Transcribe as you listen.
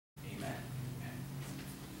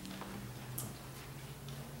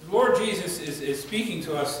the Lord Jesus is speaking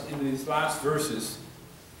to us in these last verses,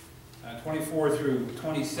 24 through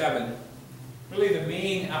 27, really the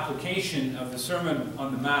main application of the Sermon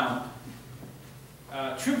on the Mount,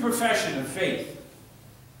 true profession of faith.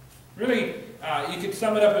 Really, you could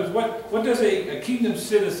sum it up as what does a kingdom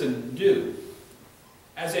citizen do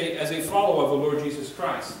as a follower of the Lord Jesus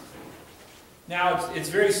Christ? Now, it's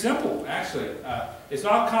very simple, actually. It's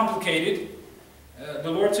not complicated.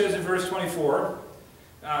 The Lord says in verse 24,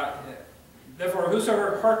 therefore,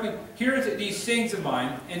 whosoever heareth these sayings of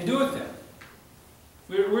mine and doeth them.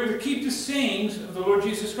 We're to keep the sayings of the Lord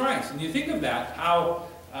Jesus Christ. And you think of that, how,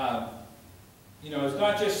 it's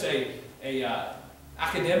not just a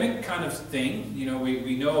academic kind of thing.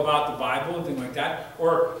 We know about the Bible and things like that.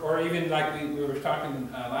 Or even like we were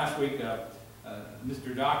talking last week,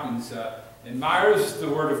 Mr. Dawkins admires the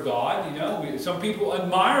Word of God. Some people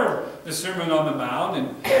admire the Sermon on the Mount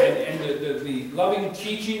and the loving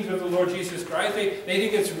teachings of the Lord Jesus Christ. They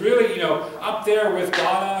think it's really, up there with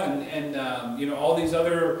Ghana and all these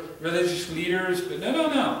other religious leaders. But no.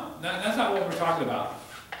 That's not what we're talking about.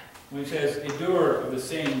 When he says, a doer of the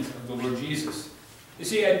sayings of the Lord Jesus. You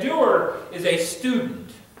see, a doer is a student,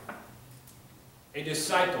 a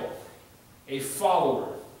disciple, a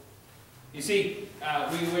follower. You see,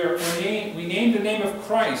 we name the name of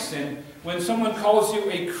Christ, and when someone calls you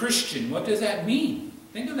a Christian, what does that mean?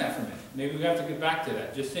 Think of that for a minute. Maybe we have to get back to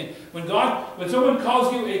that. Just think, when someone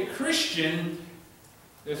calls you a Christian,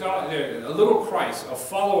 there's a little Christ, a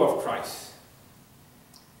follower of Christ.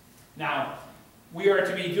 Now, we are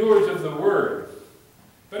to be doers of the Word,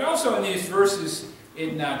 but also in these verses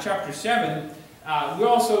in chapter 7, we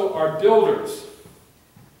also are builders.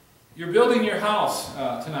 You're building your house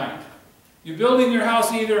tonight. You're building your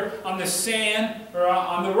house either on the sand or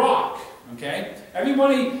on the rock. Okay?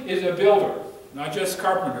 Everybody is a builder, not just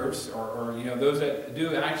carpenters or those that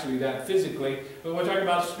do actually that physically, but we're talking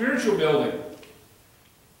about spiritual building.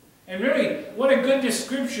 And really, what a good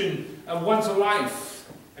description of one's life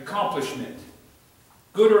accomplishment.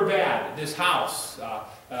 Good or bad, this house,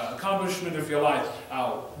 accomplishment of your life.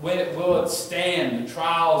 Will it stand the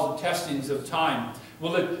trials and testings of time?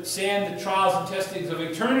 Will it stand the trials and testings of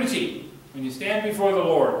eternity? When you stand before the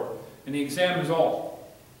Lord and the exam is all.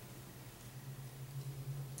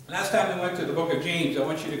 Last time we went to the book of James, I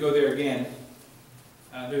want you to go there again.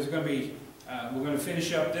 There's going to be, we're going to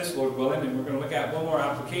finish up this, Lord willing, and we're going to look at one more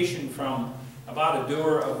application from about a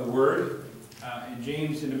doer of the Word. In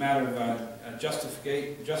James, in the matter of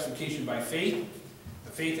justification by faith.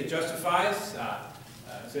 The faith that justifies.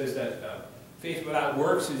 It says that faith without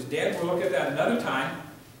works is dead. We'll look at that another time.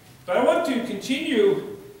 But I want to continue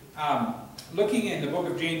looking in the book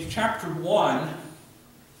of James, chapter 1.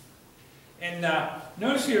 And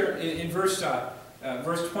notice here in verse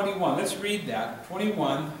 21. Let's read that,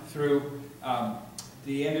 21 through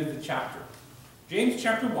the end of the chapter. James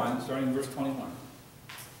chapter 1, starting in verse 21.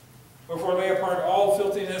 Wherefore lay apart all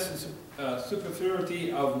filthiness and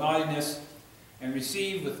superfluity of naughtiness, and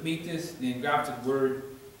receive with meekness the engrafted word,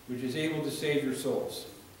 which is able to save your souls.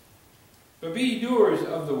 But be ye doers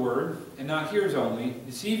of the word, and not hearers only,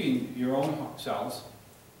 deceiving your own selves.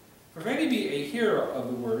 For if any be a hearer of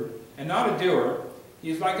the word, and not a doer, he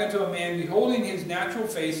is like unto a man beholding his natural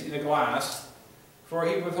face in a glass. For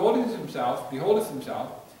he beholdeth himself,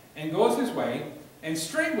 and goeth his way, and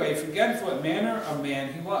straightway forgetteth what manner of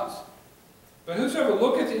man he was. But whosoever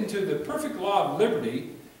looketh into the perfect law of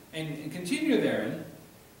liberty, and continue therein,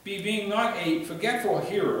 being not a forgetful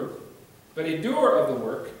hearer, but a doer of the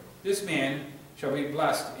work, this man shall be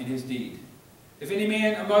blessed in his deed. If any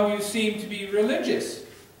man among you seem to be religious,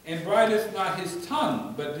 and brideth not his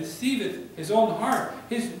tongue, but deceiveth his own heart,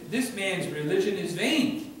 this man's religion is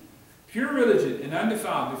vain. Pure religion and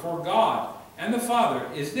undefiled before God and the Father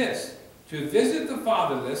is this, to visit the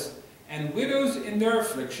fatherless and widows in their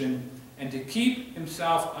affliction, and to keep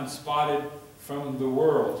himself unspotted from the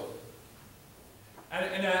world.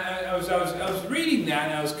 And I was reading that,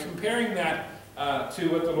 and I was comparing that to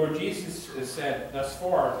what the Lord Jesus has said thus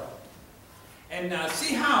far. And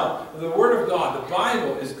see how the Word of God, the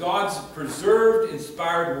Bible, is God's preserved,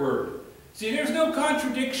 inspired Word. See, there's no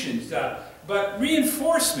contradictions, but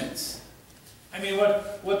reinforcements. I mean,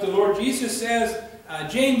 what the Lord Jesus says,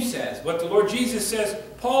 James says. What the Lord Jesus says,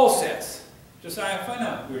 Paul says. Josiah, find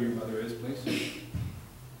out where your mother is, please.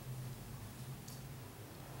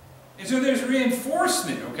 And so there's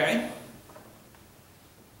reinforcement, okay?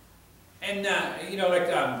 And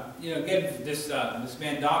again, this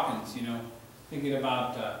man Dawkins, thinking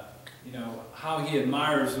about how he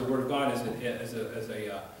admires the Word of God as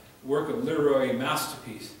a work of literary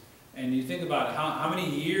masterpiece. And you think about how many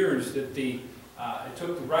years that the it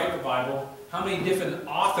took to write the Bible, how many different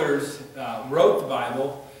authors wrote the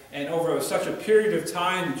Bible, and over such a period of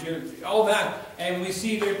time, all that, and we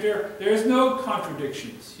see that there's no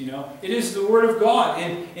contradictions. You know, it is the Word of God,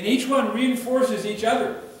 and each one reinforces each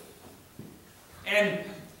other. And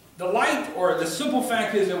the light, or the simple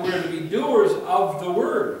fact is that we're to be doers of the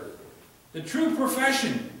Word. The true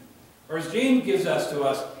profession, or as James gives us to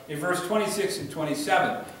us in verse 26 and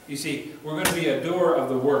 27, you see, we're going to be a doer of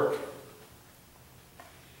the work.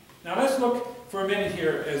 Now let's look for a minute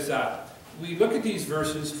here as we look at these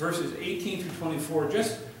verses 18 through 24,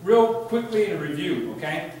 just real quickly in a review,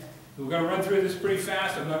 okay? We're going to run through this pretty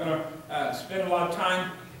fast. I'm not going to spend a lot of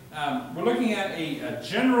time. We're looking at a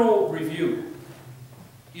general review.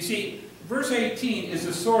 You see, verse 18 is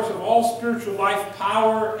the source of all spiritual life,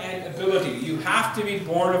 power, and ability. You have to be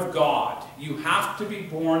born of God. You have to be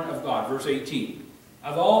born of God. Verse 18.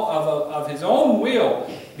 Of His own will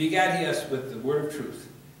begat He us with the word of truth,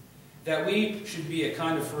 that we should be a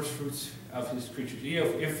kind of first fruits of His creatures. You know,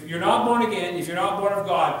 if you're not born again, if you're not born of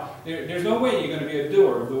God, there's no way you're going to be a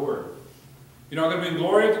doer of the Word. You're not going to bring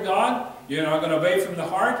glory to God. You're not going to obey from the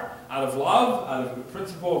heart, out of love, out of the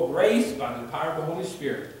principle of grace, by the power of the Holy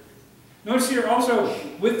Spirit. Notice here also,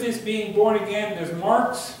 with this being born again, there's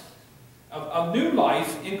marks of new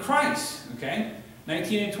life in Christ. Okay?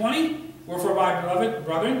 19 and 20. Wherefore, my beloved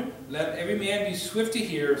brethren, let every man be swift to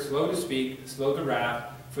hear, slow to speak, slow to wrath,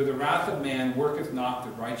 for the wrath of man worketh not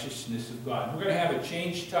the righteousness of God. We're going to have a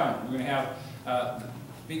changed tongue. We're going to have,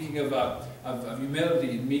 speaking of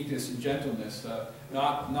humility and meekness and gentleness,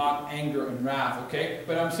 not anger and wrath. Okay,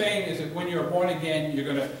 but I'm saying is that when you're born again, you're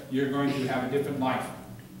going to have a different life,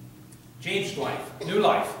 changed life, new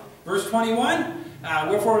life. Verse 21.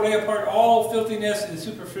 Wherefore lay apart all filthiness and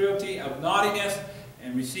superfluity of naughtiness,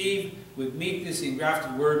 and receive with meekness the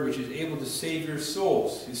engrafted word, which is able to save your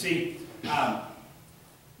souls. You see.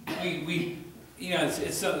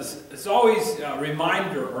 It's always a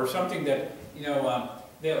reminder or something that, you know,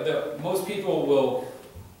 most people will,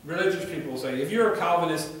 religious people will say, if you're a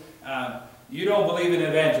Calvinist, you don't believe in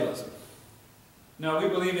evangelism. No, we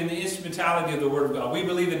believe in the instrumentality of the Word of God. We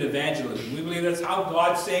believe in evangelism. We believe that's how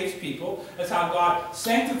God saves people. That's how God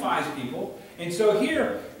sanctifies people. And so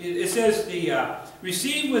here it says,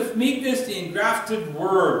 receive with meekness the engrafted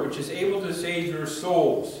word, which is able to save your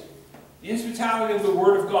souls. The instrumentality of the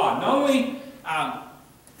Word of God not only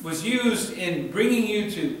was used in bringing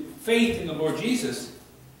you to faith in the Lord Jesus,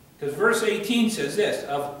 because verse 18 says this,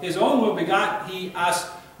 of His own will begot He us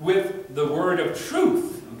with the word of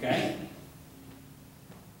truth. Okay?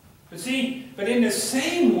 But in the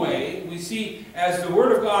same way, we see as the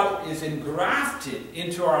Word of God is engrafted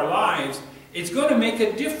into our lives, it's going to make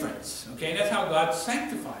a difference. Okay? And that's how God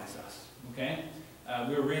sanctifies us. Okay?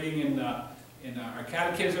 We were reading in our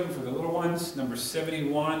catechism for the little ones, number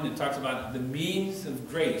 71, it talks about the means of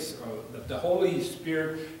grace, or that the Holy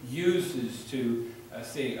Spirit uses to,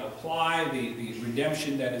 apply the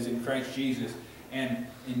redemption that is in Christ Jesus. And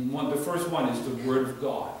the first one is the Word of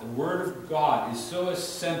God. The Word of God is so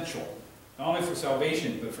essential, not only for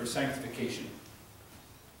salvation, but for sanctification.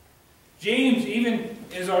 James, even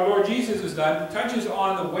as our Lord Jesus has done, touches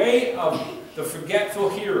on the way of the forgetful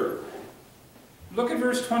hearer. Look at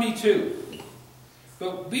verse 22.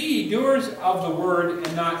 But be ye doers of the word,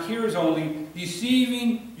 and not hearers only,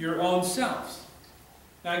 deceiving your own selves.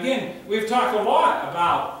 Now again, we've talked a lot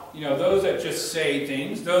about, you know, those that just say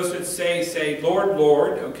things, those that say, Lord,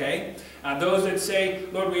 Lord, okay? Those that say,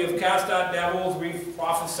 Lord, we have cast out devils, we've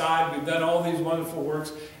prophesied, we've done all these wonderful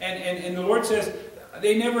works. And the Lord says,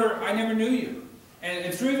 I never knew you.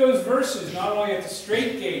 And through those verses, not only at the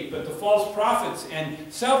straight gate, but the false prophets and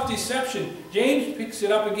self-deception, James picks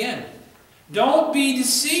it up again. Don't be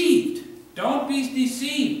deceived. Don't be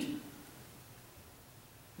deceived.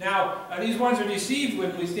 Now, these ones are deceived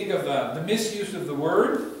when we think of the misuse of the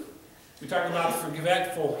word. We talk about the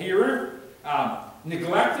forgetful hearer,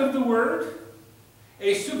 neglect of the word,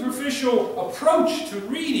 a superficial approach to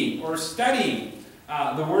reading or studying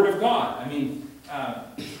the Word of God. I mean,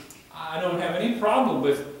 I don't have any problem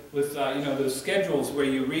with the schedules where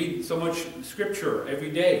you read so much Scripture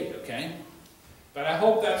every day. Okay. But I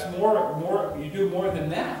hope that's more. You do more than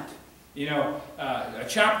that. You know, a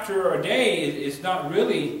chapter a day is not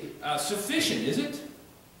really sufficient, is it?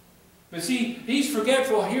 But see, these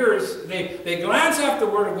forgetful hearers, they glance at the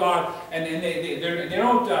Word of God, and they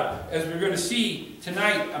don't, as we're going to see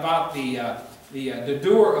tonight about the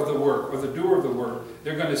doer of the work, or the doer of the work,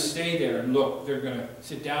 they're going to stay there and look. They're going to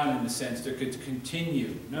sit down in the sense. They're going to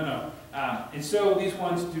continue. No. And so these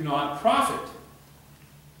ones do not profit.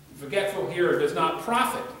 Forgetful hearer does not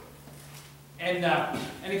profit. And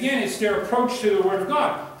again, it's their approach to the Word of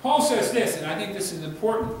God. Paul says this, and I think this is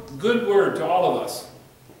important, good word to all of us.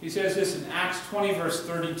 He says this in Acts 20, verse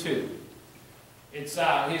 32. It's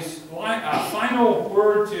his final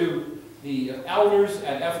word to the elders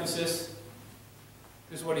at Ephesus.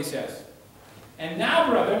 This is what he says. And now,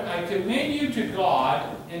 brethren, I commend you to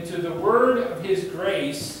God and to the word of his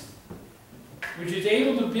grace, which is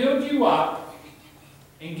able to build you up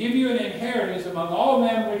and give you an inheritance among all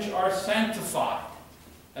them which are sanctified.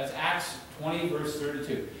 That's Acts 20, verse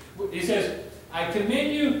 32. He says, I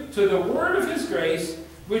commend you to the word of his grace,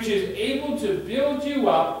 which is able to build you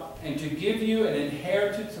up and to give you an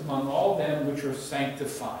inheritance among all them which are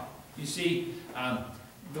sanctified. You see,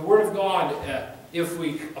 the Word of God, if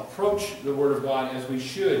we approach the Word of God as we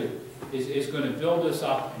should, is going to build us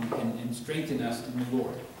up and strengthen us in the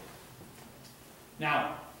Lord.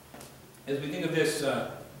 Now, as we think of this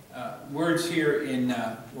words here in,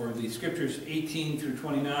 or the scriptures 18 through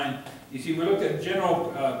 29, you see, we looked at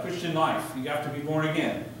general Christian life. You have to be born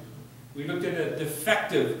again. We looked at a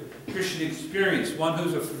defective Christian experience, one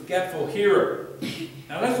who's a forgetful hearer.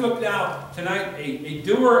 Now let's look now tonight a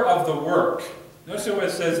doer of the work. Notice what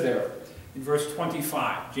it says there in verse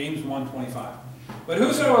 25, James 1:25. But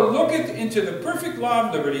whosoever looketh into the perfect law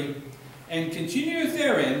of liberty and continueth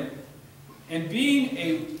therein, and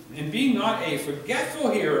being not a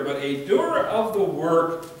forgetful hearer, but a doer of the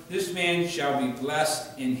work, this man shall be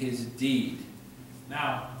blessed in his deed.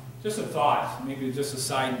 Now, just a thought, maybe just a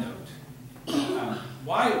side note.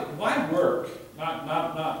 Why work,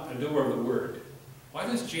 not a doer of the word? Why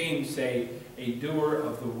does James say a doer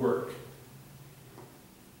of the work?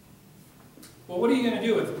 Well, what are you going to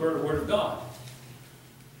do with the Word of God?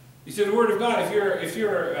 You see, the Word of God, if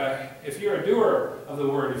you're a doer of the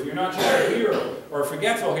Word, if you're not just a hearer or a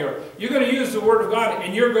forgetful hearer, you're going to use the Word of God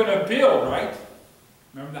and you're going to build, right?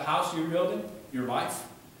 Remember the house you're building? Your life?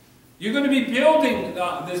 You're going to be building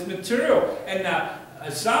this material. And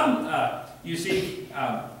you see,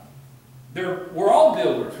 we're all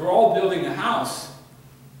builders. We're all building a house.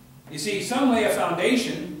 You see, some lay a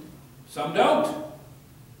foundation, some don't.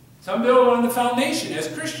 Some build on the foundation as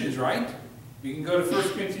Christians, right? We can go to 1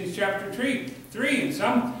 Corinthians chapter 3, and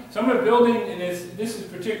some are building, and this is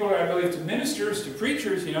particular, I believe, to ministers, to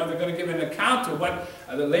preachers. You know, they're going to give an account of what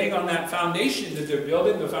they're laying on that foundation that they're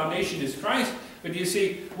building. The foundation is Christ. But you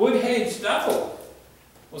see, wood, hay, stubble.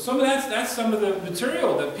 Well, some of that's some of the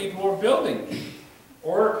material that people are building,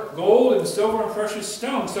 or gold and silver and precious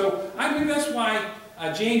stone. So I think that's why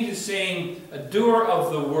James is saying a doer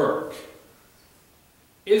of the work.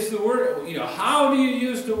 Is the word, how do you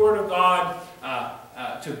use the Word of God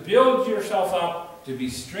to build yourself up, to be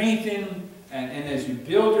strengthened, and as you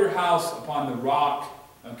build your house upon the rock,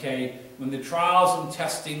 okay, when the trials and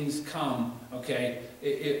testings come, okay,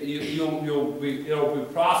 it'll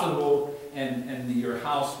be profitable, and your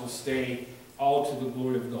house will stay all to the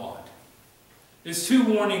glory of God. There's two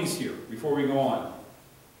warnings here before we go on.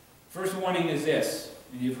 First warning is this,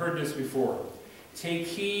 and you've heard this before. Take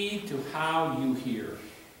heed to how you hear.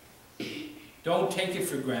 Don't take it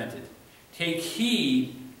for granted. Take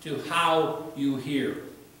heed to how you hear.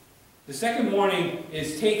 The second warning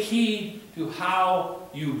is take heed to how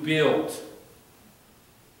you build.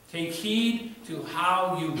 Take heed to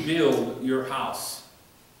how you build your house.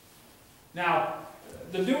 Now,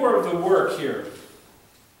 the doer of the work here.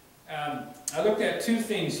 I looked at two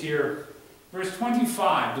things here. Verse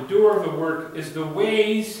 25, the doer of the work is the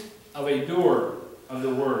ways of a doer of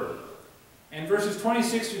the word. And verses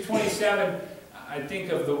 26 to 27, I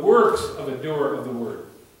think of the works of a doer of the word.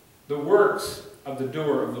 The works of the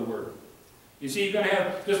doer of the word. You see, you're going to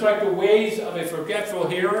have, just like the ways of a forgetful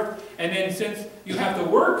hearer, and then since you have the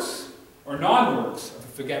works, or non-works of a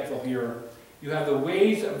forgetful hearer, you have the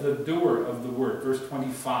ways of the doer of the word, verse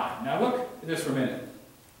 25. Now look at this for a minute.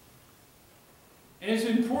 And it's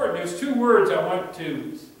important. There's two words I want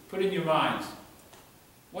to put in your minds.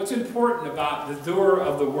 What's important about the doer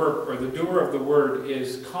of the work, or the doer of the word,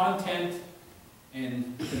 is content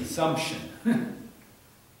and consumption.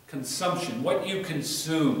 Consumption, what you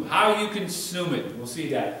consume, how you consume it. We'll see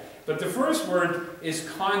that. But the first word is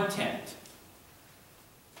content.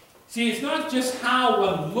 See, it's not just how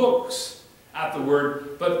one looks at the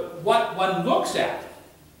word, but what one looks at.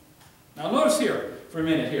 Now notice here, for a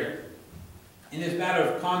minute here, in this matter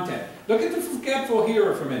of content. Look at the forgetful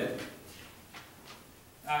hearer for a minute.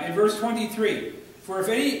 In verse 23, for if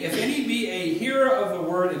any be a hearer of the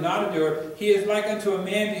word and not a doer, he is like unto a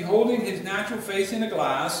man beholding his natural face in a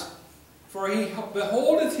glass, for he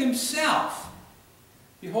beholdeth himself.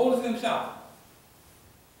 Beholdeth himself.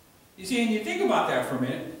 You see, and you think about that for a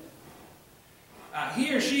minute.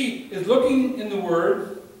 he or she is looking in the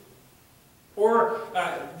Word, or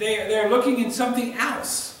they're looking in something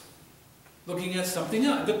else. Looking at something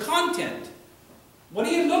else. The content. What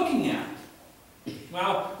are you looking at?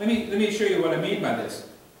 Well, let me show you what I mean by this.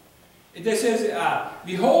 It says,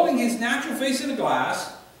 beholding his natural face in the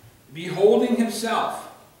glass, beholding himself.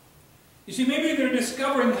 You see, maybe they're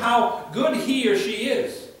discovering how good he or she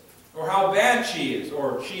is, or how bad she is,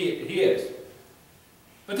 or he is.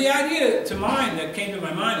 But the idea that came to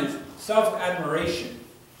my mind is self-admiration.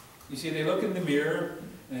 You see, they look in the mirror,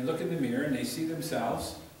 and they see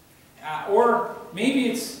themselves. Or maybe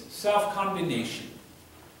it's self-condemnation.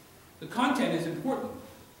 The content is important.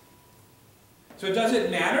 So does it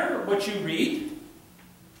matter what you read?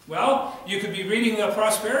 Well, you could be reading the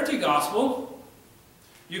prosperity gospel.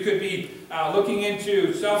 You could be looking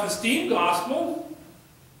into self-esteem gospel.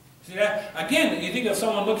 See that? Again, you think of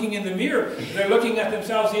someone looking in the mirror. They're looking at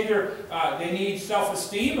themselves. Either they need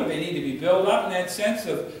self-esteem, or they need to be built up in that sense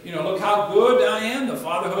of, look how good I am, the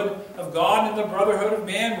fatherhood of God and the brotherhood of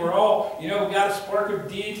man. We're all, we got a spark of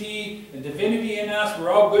deity and divinity in us.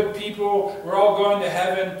 We're all good people. We're all going to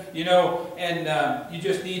heaven, and you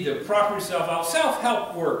just need to prop yourself out.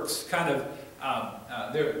 Self-help works, kind of,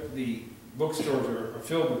 the bookstores are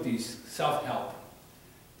filled with these self-help.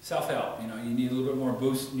 Self-help, you need a little bit more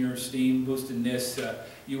boost in your esteem, boost in this.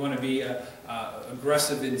 You want to be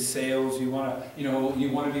aggressive in sales. You want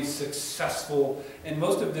to be successful. And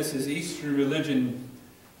most of this is Eastern religion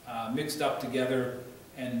mixed up together.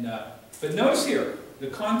 But notice here the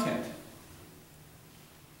content.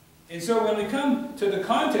 And so when we come to the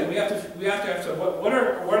content, we have to ask, what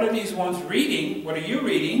are these ones reading? What are you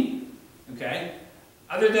reading? Okay,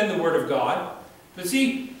 other than the Word of God. But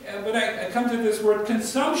see. But I come to this word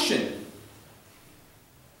consumption.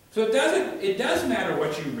 So it does matter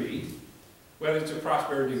what you read, whether it's a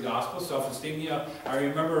prosperity gospel, self-esteem. I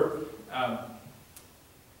remember,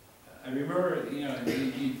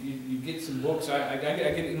 you get some books. I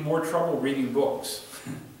get in more trouble reading books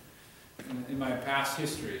in my past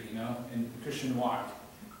history, in Christian walk.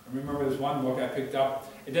 I remember this one book I picked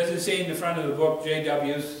up. It doesn't say in the front of the book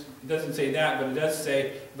JW's. It doesn't say that, but it does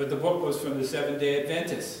say, but the book was from the Seventh-day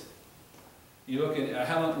Adventists. You look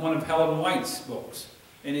at one of Helen White's books,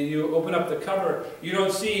 and then you open up the cover, you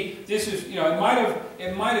don't see, this is, it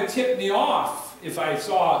might have tipped me off if I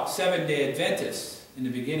saw Seventh-day Adventists in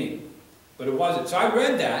the beginning, but it wasn't. So I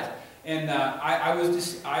read that, and I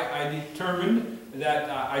determined that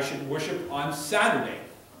I should worship on Saturday.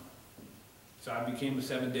 So I became a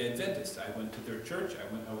Seventh-day Adventist. I went to their church.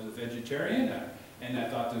 I was a vegetarian. And I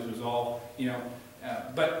thought this was all,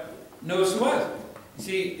 but notice what?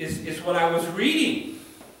 See, it's what I was reading,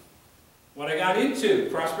 what I got into,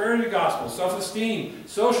 prosperity gospel, self-esteem,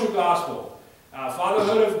 social gospel,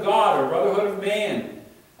 fatherhood of God or brotherhood of man.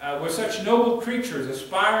 We're such noble creatures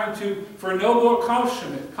aspiring for noble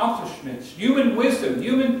accomplishments, human wisdom,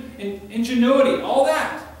 human ingenuity, all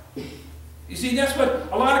that. You see, that's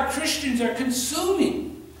what a lot of Christians are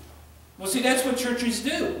consuming. Well, see, that's what churches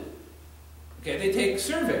do. Okay, they take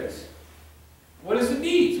surveys. What is the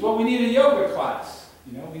needs? Well, we need a yoga class.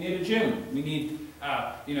 We need a gym. We need,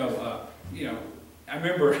 I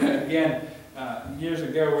remember again years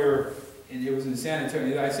ago it was in San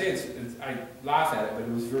Antonio. I laugh at it, but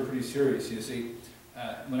it was pretty serious. You see,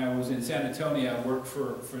 when I was in San Antonio, I worked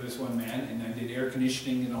for this one man, and I did air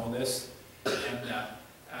conditioning and all this, and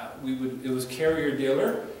it was Carrier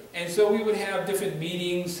Dealer, and so we would have different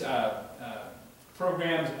meetings.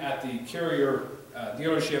 Programs at the Carrier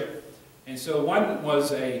dealership, and so one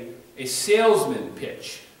was a salesman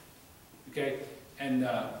pitch. Okay, and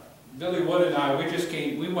Billy Wood and I,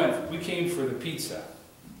 we came for the pizza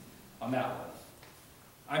on that one.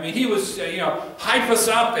 I mean, he was hype us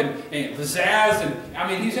up and pizzazz, and I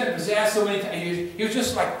mean, he's had pizzazz so many times. He was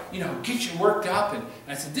just like get you worked up, and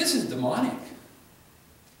I said, this is demonic.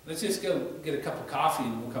 Let's just go get a cup of coffee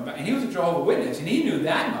and we'll come back. And he was a Jehovah's Witness, and he knew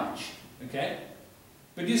that much. Okay.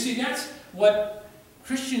 But you see, that's what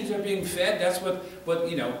Christians are being fed. That's what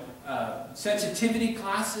sensitivity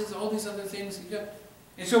classes, all these other things.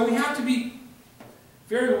 And so we have to be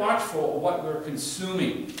very watchful of what we're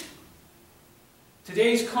consuming.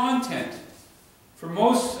 Today's content for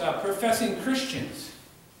most professing Christians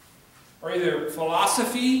are either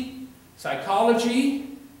philosophy,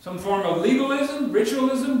 psychology, some form of legalism,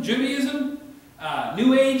 ritualism, Judaism,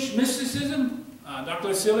 New Age mysticism. Dr.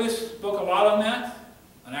 Lucilius spoke a lot on that.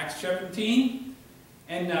 On Acts 17,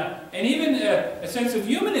 and even a sense of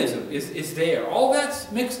humanism is there. All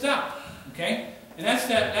that's mixed up, okay? And that's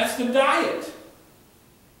the diet.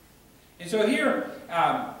 And so here,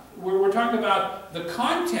 we're talking about the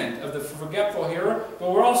content of the forgetful hearer,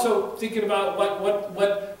 but we're also thinking about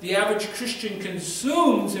what the average Christian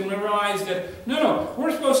consumes, and we realize that, no,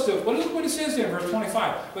 we're supposed to, look what it says there in verse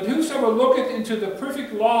 25. But whosoever looketh into the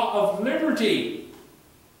perfect law of liberty.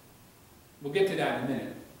 We'll get to that in a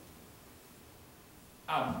minute.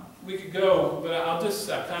 We could go, but I'll just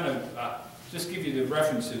just give you the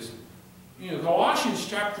references. Colossians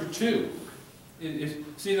chapter 2.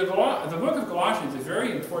 See, the book of Colossians is a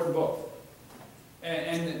very important book.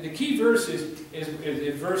 And the key verse is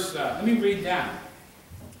verse, let me read that.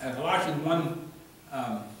 Colossians 1,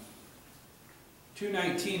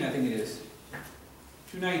 2:19, I think it is.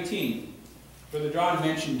 2:19. Brother John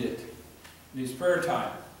mentioned it in his prayer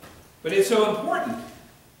time. But it's so important.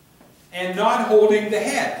 And not holding the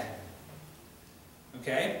head.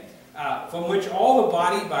 Okay? From which all the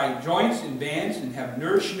body by joints and bands and have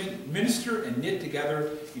nourishment, minister and knit together,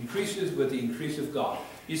 increases with the increase of God.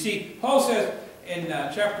 You see, Paul says in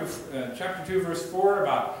chapter 2, verse 4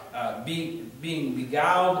 about being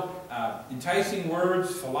beguiled, enticing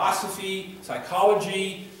words, philosophy,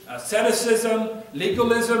 psychology, asceticism,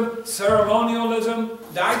 legalism, ceremonialism,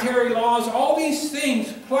 dietary laws, all these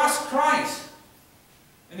things plus Christ.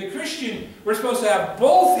 And the Christian, we're supposed to have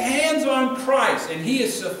both hands on Christ, and He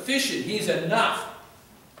is sufficient. He's enough.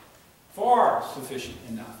 Far sufficient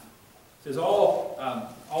enough. It says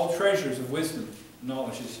all treasures of wisdom,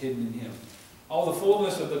 knowledge is hidden in Him. All the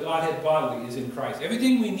fullness of the Godhead bodily is in Christ.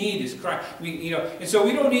 Everything we need is Christ. And so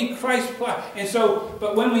we don't need Christ plus.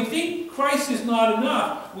 But when we think Christ is not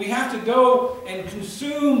enough, we have to go and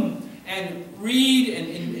consume and read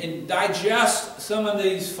and digest some of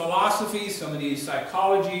these philosophies, some of these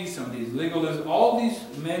psychologies, some of these legalism, all these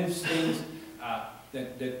men's things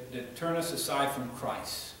that turn us aside from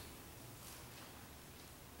Christ.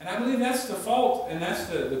 And I believe that's the fault, and that's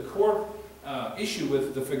the core issue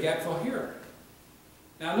with the forgetful hearer.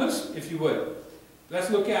 Now let's, if you would,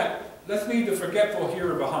 let's leave the forgetful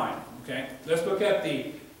hearer behind. Okay? Let's look at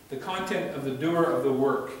the content of the doer of the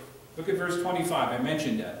work. Look at verse 25. I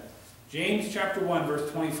mentioned that. James chapter 1,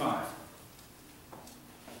 verse 25.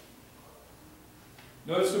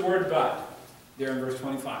 Notice the word but there in verse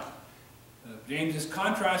 25. James is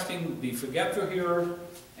contrasting the forgetful hearer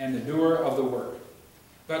and the doer of the work.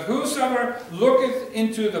 But whosoever looketh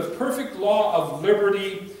into the perfect law of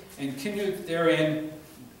liberty and continueth therein,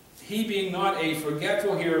 he being not a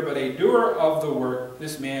forgetful hearer, but a doer of the work,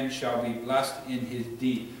 this man shall be blessed in his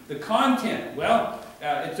deed. The content,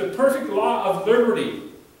 it's a perfect law of liberty.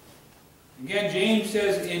 Again, James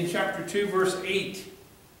says in chapter 2, verse 8,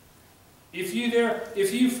 if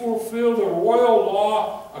you fulfill the royal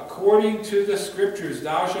law according to the Scriptures,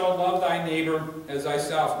 thou shalt love thy neighbor as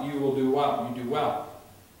thyself, you will do well. You do well.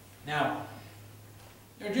 Now,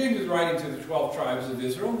 James is writing to the 12 tribes of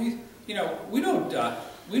Israel. We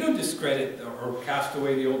don't discredit or cast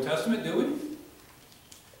away the Old Testament, do we?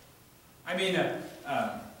 I mean,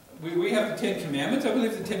 we have the Ten Commandments. I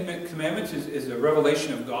believe the Ten Commandments is a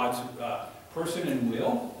revelation of God's person and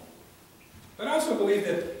will. But I also believe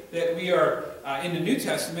that we are in the New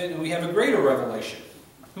Testament and we have a greater revelation.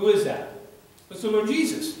 Who is that? It's the Lord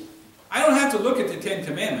Jesus. I don't have to look at the Ten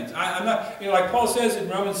Commandments. I'm not, like Paul says in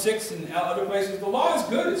Romans 6 and other places, the law is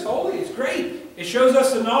good, it's holy, it's great. It shows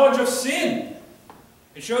us the knowledge of sin.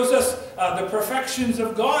 It shows us the perfections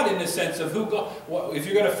of God in the sense of who God, if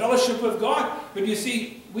you're going to fellowship with God. But you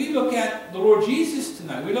see, we look at the Lord Jesus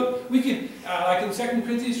tonight. We can, like in 2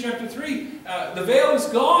 Corinthians chapter 3, the veil is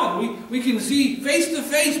gone. We can see face to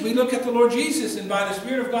face. We look at the Lord Jesus, and by the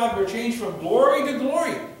Spirit of God, we're changed from glory to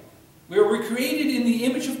glory. We're recreated in the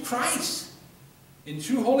image of Christ, in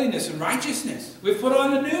true holiness and righteousness. We've put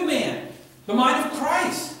on the new man, the mind of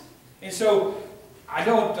Christ. And so, I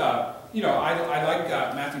don't, I like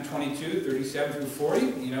Matthew 22, 37 through 40.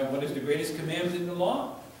 What is the greatest commandment in the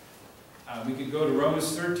law? We could go to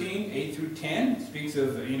Romans 13, 8 through 10. It speaks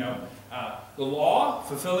of, the law,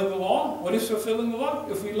 fulfilling the law. What is fulfilling the law?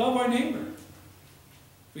 If we love our neighbor.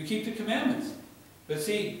 We keep the commandments.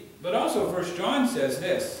 But also 1 John says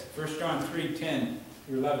this, 1 John 3, 10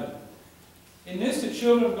 through 11. In this the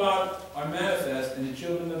children of God are manifest, and the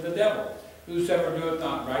children of the devil. Whosoever doeth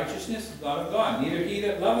not righteousness is not of God, neither he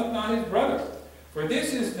that loveth not his brother. For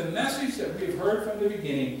this is the message that we have heard from the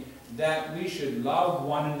beginning, that we should love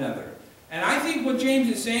one another. And I think what James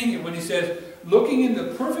is saying here when he says, looking in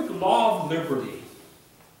the perfect law of liberty,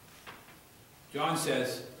 John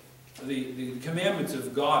says, the commandments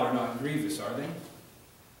of God are not grievous, are they?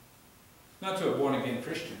 Not to a born-again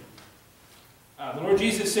Christian. The Lord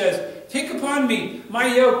Jesus says, take upon me my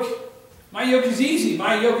yoke. My yoke is easy,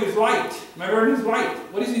 my yoke is light. My burden is light.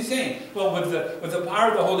 What is he saying? Well, with the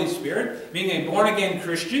power of the Holy Spirit, being a born-again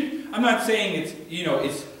Christian, I'm not saying it's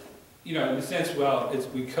in a sense, well,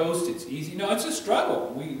 we coast, it's easy. No, it's a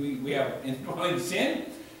struggle. We have indwelling sin.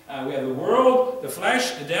 We have the world, the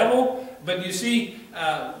flesh, the devil. But you see,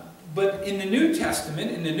 but in the New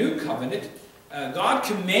Testament, in the New Covenant, God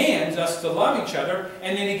commands us to love each other,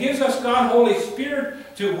 and then He gives us God's Holy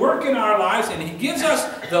Spirit to work in our lives, and He gives us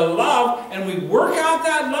the love, and we work out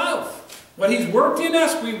that love. What He's worked in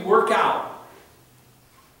us, we work out.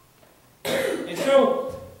 And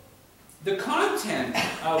so, the content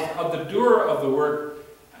of the doer of the Word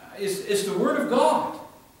is the Word of God.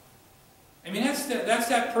 I mean, that's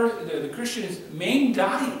the Christian's main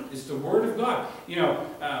diet is the Word of God.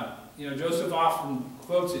 Joseph often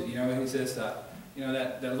quotes it. He says,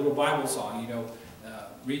 that little Bible song.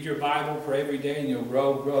 Read your Bible, pray every day, and you'll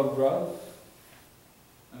grow, grow, grow.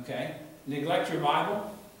 Okay, neglect your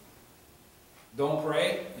Bible. Don't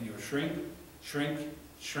pray, and you'll shrink, shrink,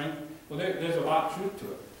 shrink. Well, there's a lot of truth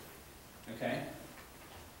to it. Okay.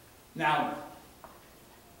 Now,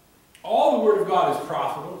 all the Word of God is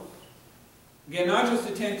profitable. Again, not just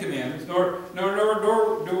the Ten Commandments, nor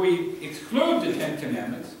do we exclude the Ten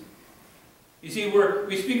Commandments. You see,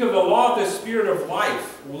 we speak of the law of the Spirit of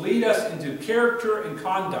life will lead us into character and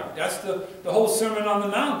conduct. That's the whole Sermon on the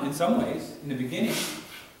Mount in some ways, in the beginning.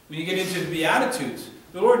 When you get into the Beatitudes,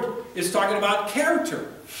 the Lord is talking about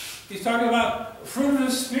character. He's talking about fruit of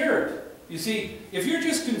the Spirit. You see, if you're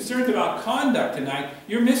just concerned about conduct tonight,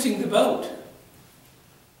 you're missing the boat.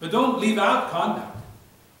 But don't leave out conduct.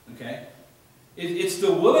 Okay? It's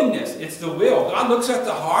the willingness. It's the will. God looks at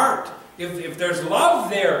the heart. If there's love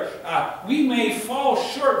there, we may fall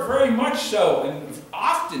short, very much so, and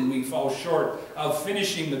often we fall short of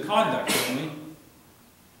finishing the conduct, don't we?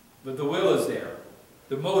 But the will is there.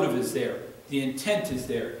 The motive is there. The intent is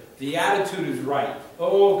there. The attitude is right.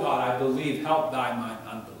 Oh God, I believe, help thy mine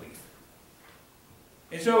unbelief.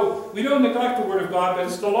 And so, we don't neglect the Word of God, but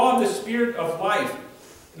it's the law of the Spirit of life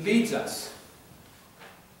leads us.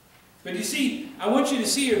 But you see, I want you to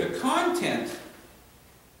see here, the content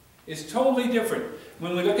is totally different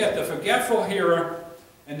when we look at the forgetful hearer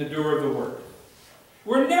and the doer of the word.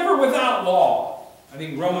 We're never without law. I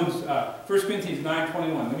think Romans, 1 Corinthians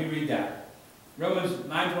 9:21. Let me read that. Romans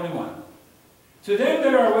 9:21. To them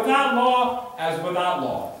that are without law, as without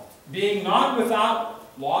law, being not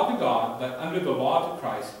without law to God, but under the law to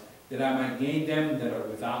Christ, that I might gain them that are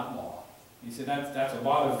without law. You see, that's a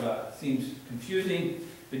lot of, seems confusing.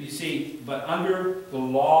 But you see, but under the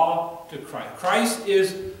law to Christ. Christ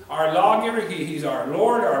is our lawgiver. He's our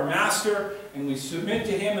Lord, our Master, and we submit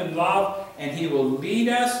to Him in love, and He will lead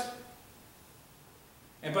us.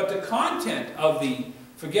 But the content of the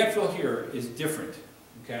forgetful hearer is different,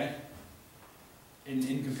 okay?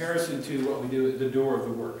 In comparison to what we do at the doer of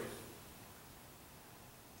the work.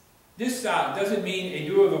 This doesn't mean a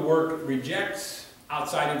doer of the work rejects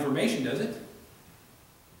outside information, does it?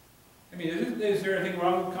 I mean, is there anything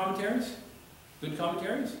wrong with commentaries? Good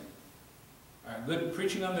commentaries? Good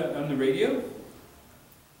preaching on the radio?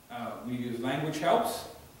 We use language helps,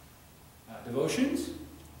 devotions,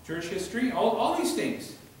 church history, all these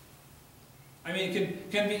things. I mean,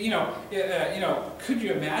 it can be, could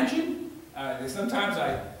you imagine? Sometimes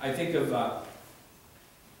I think of,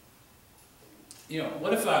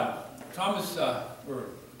 what if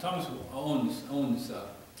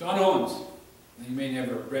John Owens, you may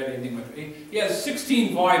never have read anything much. He has a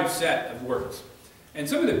 16-volume set of works. And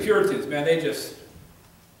some of the Puritans, man, they just,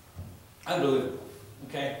 unbelievable.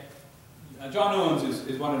 Okay? John Owens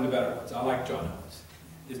is one of the better ones. I like John Owens.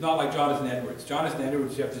 It's not like Jonathan Edwards. Jonathan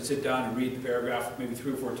Edwards, you have to sit down and read the paragraph maybe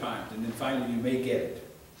 3 or 4 times, and then finally you may get it.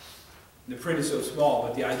 The print is so small,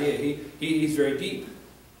 but the idea, he's very deep.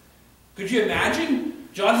 Could you imagine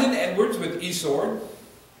Jonathan Edwards with eSword,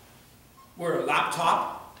 or a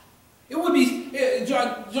laptop? It would be,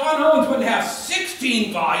 John Owens wouldn't have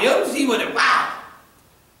 16 volumes. He would have, wow.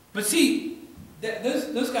 But see,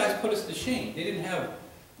 those guys put us to shame. They didn't have,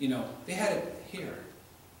 they had it here.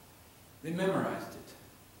 They memorized it.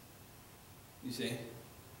 You see?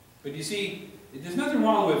 But you see, there's nothing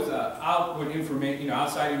wrong with outward information,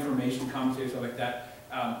 outside information, commentary, stuff like that,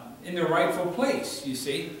 in the rightful place, you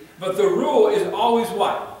see. But the rule is always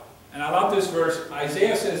what? And I love this verse.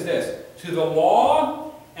 Isaiah says this, to the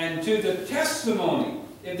law and to the testimony,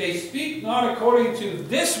 if they speak not according to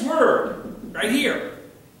this word, right here,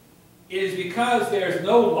 it is because there's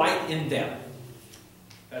no light in them.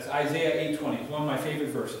 That's Isaiah 8:20. It's one of my favorite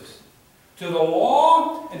verses. To the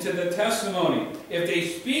law and to the testimony, if they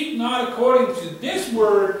speak not according to this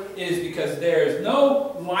word, it is because there is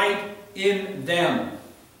no light in them.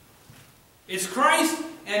 It's Christ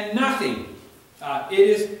and nothing. It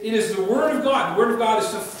is the Word of God. The Word of God is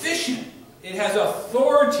sufficient. It has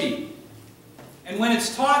authority. And when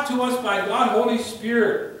it's taught to us by God, Holy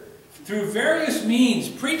Spirit, through various means,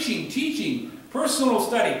 preaching, teaching, personal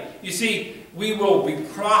study, you see, we will be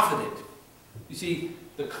profited. You see,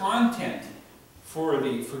 the content for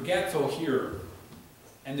the forgetful hearer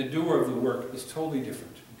and the doer of the work is totally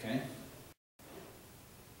different. Okay?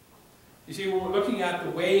 You see, we're looking at the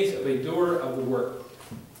ways of a doer of the work.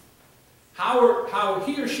 How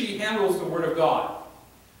he or she handles the Word of God.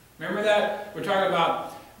 Remember that? We're talking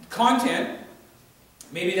about content.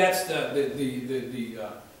 Maybe that's the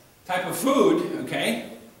type of food,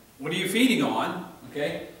 okay? What are you feeding on,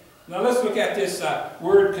 okay? Now let's look at this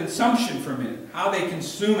word consumption for a minute. How they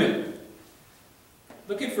consume it.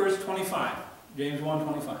 Look at verse 25. James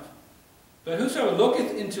 1:25. But whosoever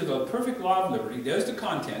looketh into the perfect law of liberty, there's the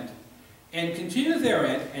content, and continueth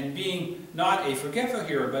therein, and being not a forgetful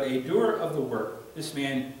hearer, but a doer of the work, this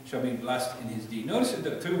man shall be blessed in his deed. Notice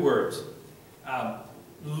the two words,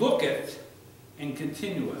 looketh and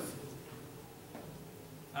continueth.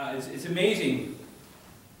 It's amazing.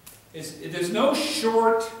 There's no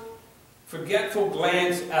short, forgetful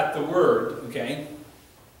glance at the word, okay?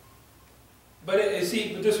 But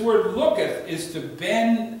but this word looketh is to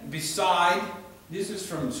bend beside. This is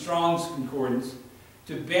from Strong's Concordance.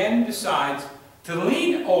 To bend beside, to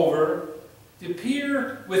lean over, to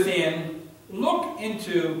peer within, look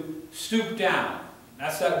into, stoop down.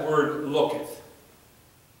 That's that word looketh.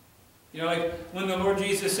 You know, like when the Lord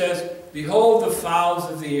Jesus says, behold the fowls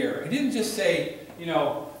of the air. He didn't just say,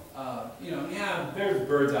 yeah, there's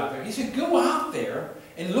birds out there. He said, go out there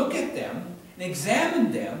and look at them and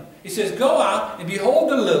examine them. He says, go out and behold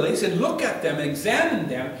the lilies and look at them and examine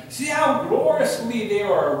them. See how gloriously they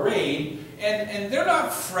are arrayed. And they're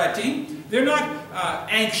not fretting, they're not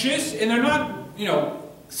anxious, and they're not,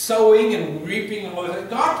 sowing and reaping and all that.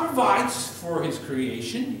 God provides for His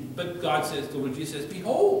creation, but God says, the Lord Jesus says,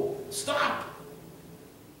 behold, stop.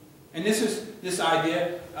 And this is this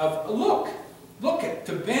idea of look at,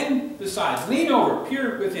 to bend beside, lean over,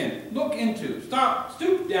 peer within, look into, stop,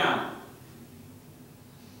 stoop down.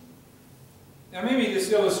 Now maybe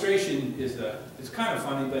this illustration is kind of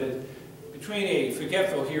funny, but between a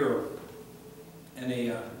forgetful hearer and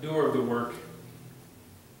a doer of the work.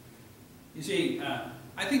 You see,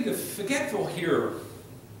 I think the forgetful hearer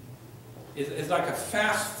is like a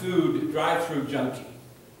fast food drive-through junkie.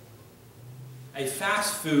 A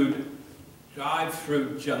fast food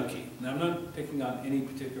drive-through junkie. Now I'm not picking on any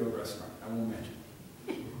particular restaurant. I won't mention.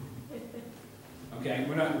 Okay,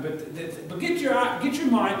 we're not. But get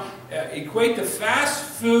your mind. Equate the fast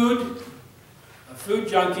food, a food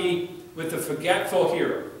junkie, with the forgetful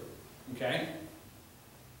hearer. Okay.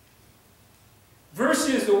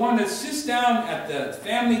 Versus the one that sits down at the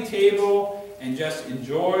family table and just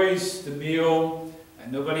enjoys the meal,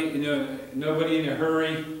 and nobody in a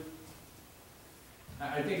hurry.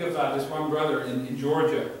 I think of this one brother in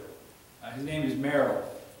Georgia. His name is Merrill.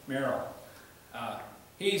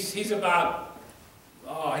 He's about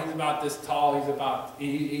this tall.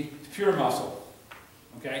 He's pure muscle.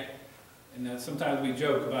 Okay, and sometimes we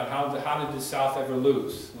joke about how did the South ever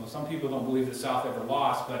lose? Well, some people don't believe the South ever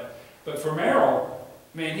lost, but for Merrill,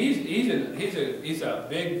 man, he's a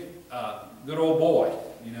big, good old boy,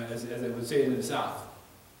 as they would say in the South.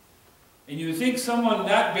 And you would think someone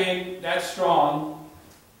that big, that strong,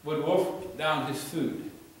 would wolf down his food,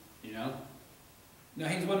 Now,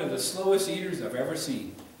 he's one of the slowest eaters I've ever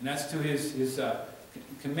seen. And that's to his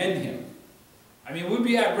commend him. I mean, we'd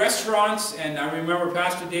be at restaurants, and I remember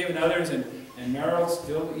Pastor Dave and others, and Merrill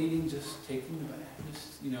still eating, just taking the bite,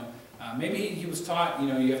 maybe he was taught,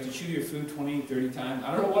 you have to chew your food 20, 30 times.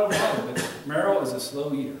 I don't know what it was, but Merrill is a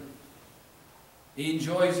slow eater. He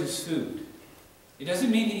enjoys his food. It doesn't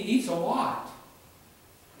mean he eats a lot.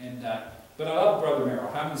 But I love Brother Merrill.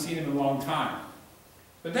 I haven't seen him in a long time.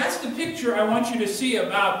 But that's the picture I want you to see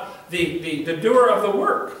about the doer of the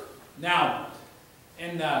work. Now,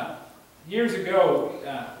 and years ago,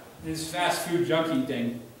 this fast food junkie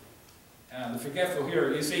thing, the forgetful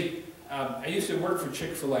hearer, you see, I used to work for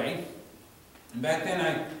Chick-fil-A, and back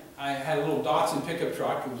then I had a little Datsun pickup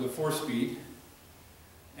truck. It was a 4-speed,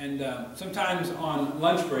 and sometimes on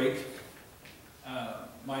lunch break,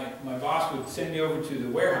 my boss would send me over to the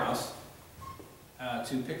warehouse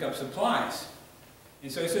to pick up supplies.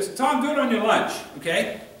 And so he says, Tom, do it on your lunch,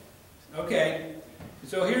 okay? Okay.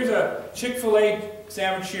 So here's a Chick-fil-A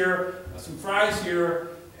sandwich here, some fries here,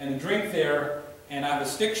 and a drink there, and I have a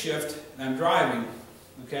stick shift, and I'm driving,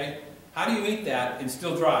 okay? How do you eat that and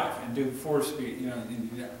still drive and do 4-speed?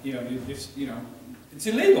 You just It's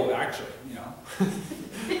illegal, actually, you know.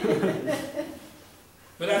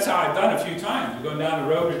 But that's how I've done a few times. We're going down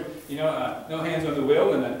the road, you know, no hands on the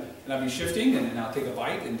wheel, and I'll be shifting, and then I'll take a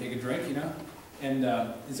bite and take a drink, you know. And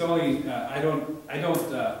it's only, I don't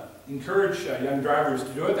encourage young drivers to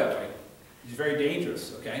do it that way. It's very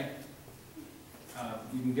dangerous, okay?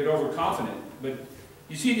 You can get overconfident. But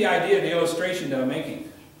you see the idea, the illustration that I'm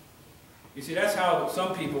making. You see, that's how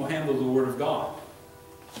some people handle the Word of God.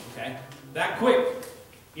 Okay? That quick.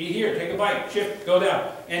 Eat here, take a bite, shift, go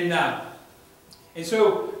down. And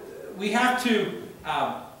so we have to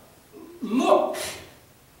look,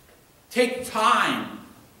 take time,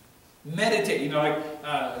 meditate. You know,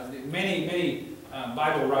 like many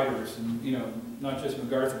Bible writers, and you know, not just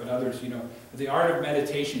MacArthur but others. You know, the art of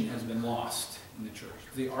meditation has been lost in the church.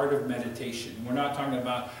 The art of meditation. We're not talking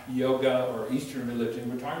about yoga or Eastern religion.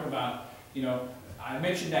 We're talking about, you know, I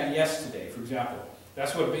mentioned that yesterday, for example.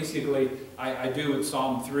 That's what basically I do with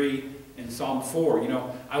Psalm 3 and Psalm 4. You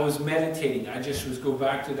know, I was meditating. I just was go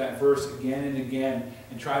back to that verse again and again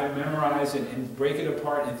and try to memorize it and break it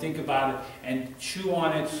apart and think about it and chew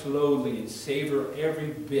on it slowly and savor every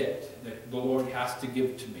bit that the Lord has to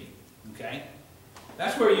give to me. Okay?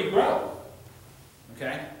 That's where you grow.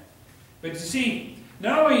 Okay? But you see,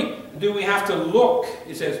 not only do we have to look,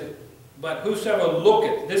 it says, but whosoever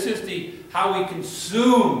looketh. This is how we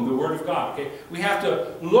consume the Word of God. Okay? We have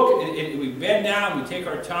to look at it. We bend down, we take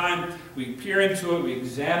our time, we peer into it, we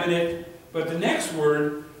examine it. But the next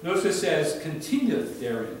word, notice it says, continueth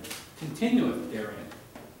therein. Continueth therein.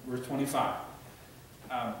 Verse 25.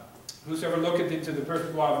 Whosoever looketh into the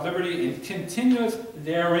perfect law of liberty and continueth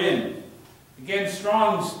therein. Again,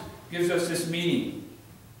 Strong's gives us this meaning.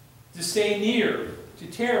 To stay near, to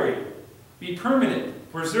tarry, be permanent,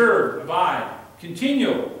 preserve, abide,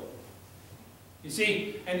 continual. You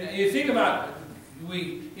see, and you think about,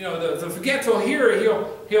 the forgetful hearer,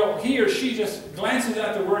 he or she just glances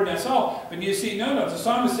at the word and that's all. But you see, no, the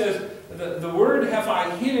psalmist says, the word have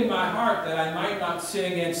I hid in my heart that I might not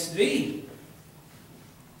sin against thee.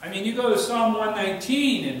 I mean, you go to Psalm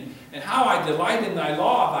 119 and how I delight in thy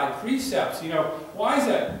law, thy precepts. You know, why is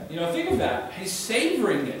that? You know, think of that. He's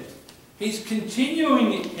savoring it. He's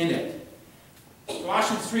continuing in it.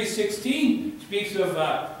 Colossians 3:16 speaks of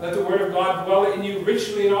let the word of God dwell in you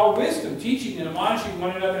richly in all wisdom, teaching and admonishing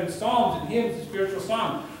one another in psalms and hymns and spiritual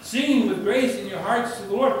songs, singing with grace in your hearts to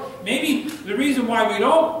the Lord. Maybe the reason why we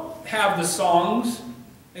don't have the songs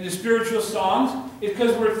and the spiritual songs is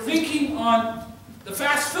because we're thinking on the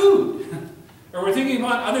fast food. Or we're thinking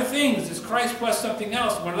about other things. Is Christ plus something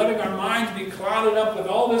else? We're letting our minds be clouded up with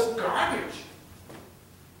all this garbage.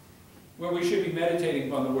 Where we should be meditating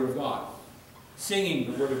upon the Word of God. Singing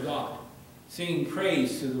the Word of God. Singing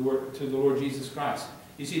praise to the Lord Jesus Christ.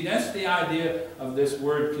 You see, that's the idea of this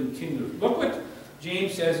word continually. Look what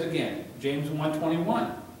James says again. James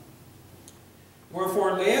 1:21.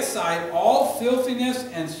 Wherefore lay aside all filthiness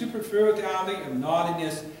and superfluity of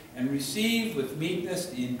naughtiness, and receive with meekness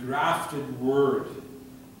the engrafted word.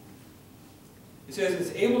 It says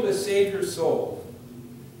it's able to save your soul.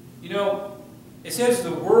 You know, it says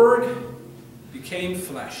the Word became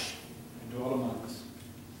flesh and dwelt among us.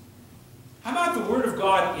 How about the Word of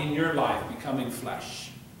God in your life becoming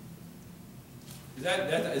flesh? Is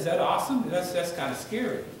that awesome? That's kind of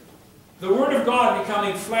scary. The Word of God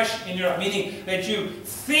becoming flesh in your life, meaning that you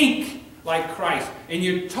think like Christ, and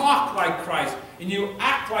you talk like Christ, and you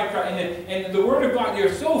act like Christ, and the Word of God,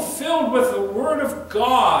 you're so filled with the Word of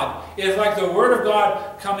God, it's like the Word of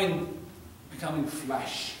God becoming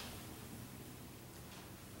flesh.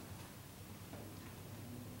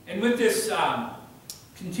 And with this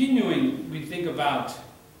continuing, we think about,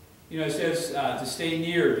 it says to stay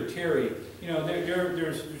near, to tarry.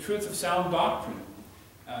 There's the truth of sound doctrine,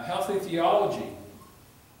 healthy theology,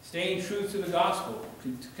 staying true to the gospel,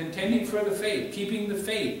 contending for the faith, keeping the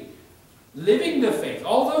faith, living the faith.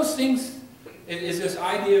 All those things is this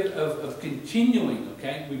idea of continuing,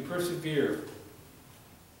 okay? We persevere.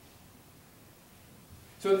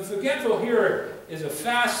 So the forgetful hearer is a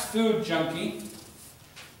fast food junkie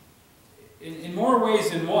in more ways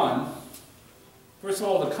than one. First of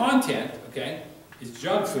all, the content, okay, is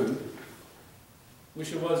junk food.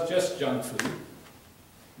 Wish it was just junk food.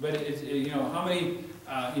 But, how many,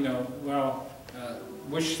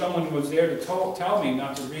 wish someone was there to tell me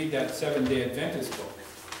not to read that Seventh-day Adventist book.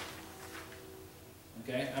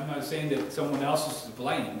 Okay? I'm not saying that someone else is to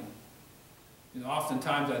blame.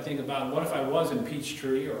 Oftentimes I think about, what if I was in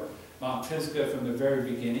Peachtree or Mount Pisgah from the very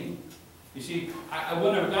beginning? You see, I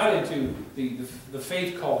wouldn't have got into the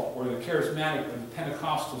faith cult or the charismatic or the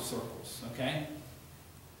Pentecostal circles, okay?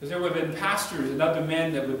 Because there would have been pastors and other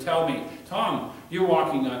men that would tell me, Tom,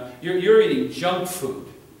 you're eating junk food.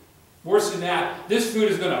 Worse than that, this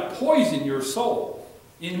food is going to poison your soul.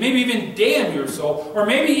 And maybe even damn your soul. Or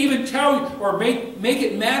maybe even tell or make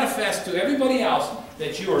it manifest to everybody else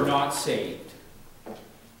that you are not saved.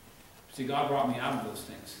 See, God brought me out of those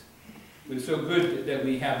things. But it's so good that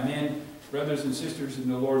we have men, brothers and sisters in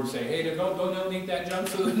the Lord, and say, hey, don't eat that junk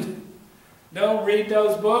food. Don't read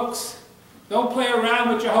those books. Don't play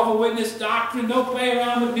around with Jehovah's Witness doctrine. Don't play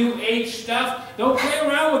around with New Age stuff. Don't play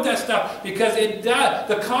around with that stuff, because it does.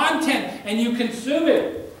 The content, and you consume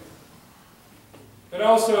it. But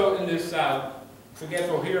also in this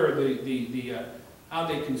forgetful here, the how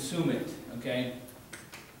they consume it. Okay,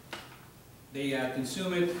 they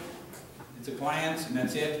consume it. It's a glance, and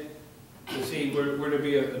that's it. You see, we're to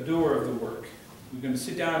be a doer of the work. We're going to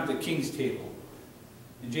sit down at the king's table.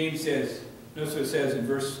 And James says, notice what it says in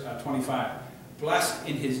verse 25. Blessed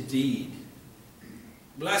in his deed.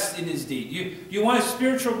 Blessed in his deed. You want a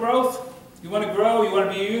spiritual growth? You want to grow? You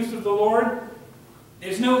want to be used of the Lord?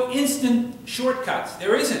 There's no instant shortcuts.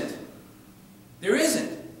 There isn't. There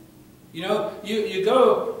isn't. You know, you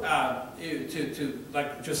go to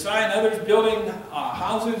like Josiah and others building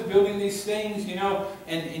houses, building these things, you know,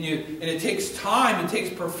 and it takes time, it takes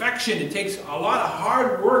perfection, it takes a lot of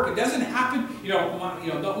hard work. It doesn't happen, we're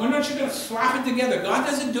not just going to slap it together. God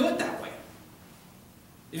doesn't do it that way.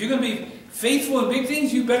 If you're going to be faithful in big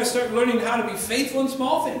things, you better start learning how to be faithful in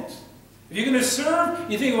small things. If you're going to serve,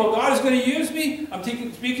 you think, well, God is going to use me. I'm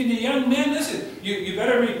speaking to young men. Listen, you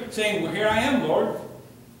better be saying, well, here I am, Lord.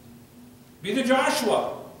 Be the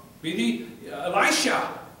Joshua. Be the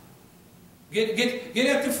Elisha. Get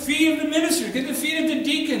at the feet of the ministers. Get at the feet of the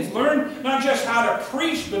deacons. Learn not just how to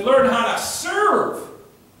preach, but learn how to serve.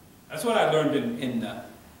 That's what I learned in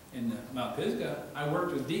Mount Pisgah. I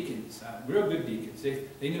worked with deacons, real good deacons.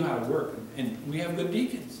 They knew how to work, and we have good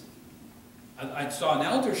deacons. I saw an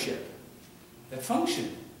eldership that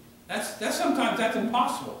functioned. Sometimes that's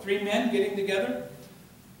impossible. 3 men getting together.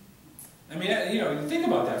 I mean, you think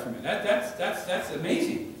about that for a minute. That's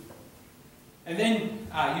amazing. And then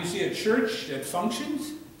you see a church that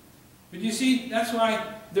functions. But you see, that's why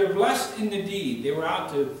they're blessed in the deed. They were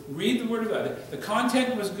out to read the Word of God. The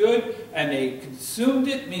content was good, and they consumed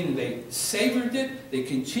it, meaning they savored it, they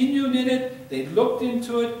continued in it, they looked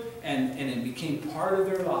into it, and it became part of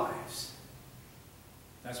their lives.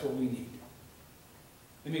 That's what we need.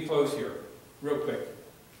 Let me close here, real quick.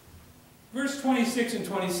 Verse 26 and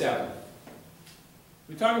 27.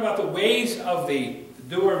 We talk about the ways of the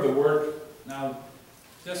doer of the work. Now,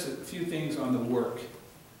 just a few things on the work.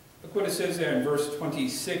 Look what it says there in verse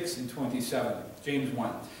 26 and 27, James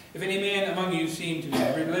 1. If any man among you seem to be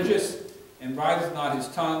religious, and bridleth not his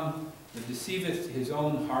tongue, but deceiveth his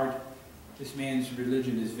own heart, this man's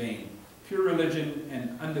religion is vain. Pure religion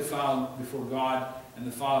and undefiled before God and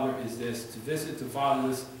the Father is this, to visit the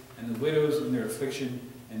fatherless and the widows in their affliction,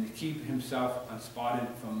 and to keep himself unspotted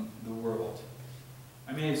from the world.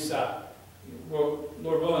 I mean, it's, Lord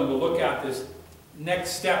willing, we'll look at this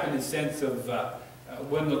next step in the sense of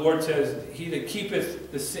when the Lord says, he that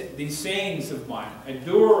keepeth these sayings of mine, a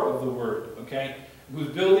doer of the word, okay, who's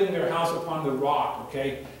building their house upon the rock,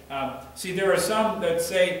 okay. See, there are some that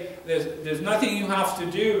say there's nothing you have to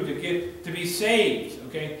do to be saved,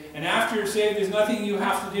 okay, and after you're saved, there's nothing you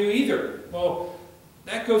have to do either. Well,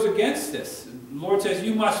 that goes against this. The Lord says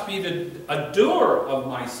you must be a doer of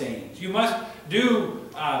my sayings. You must do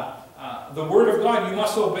the word of God. You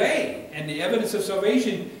must obey, and the evidence of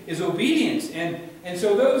salvation is obedience. And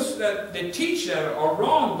so those that teach that are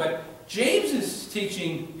wrong, but James is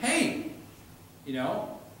teaching, hey,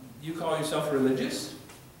 you call yourself religious?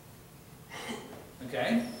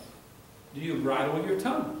 Okay? Do you bridle your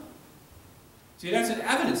tongue? See, that's an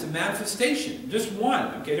evidence, a manifestation. Just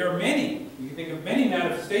one. Okay, there are many. You can think of many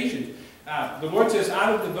manifestations. The Lord says,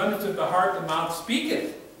 out of the abundance of the heart, the mouth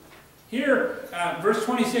speaketh. Here, verse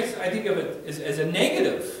 26, I think of it as a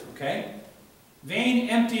negative. Okay? Vain,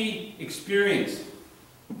 empty experience.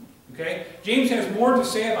 Okay? James has more to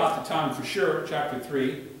say about the tongue for sure, chapter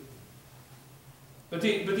 3. But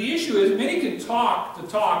the issue is, many can talk the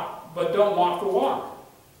talk, but don't walk the walk.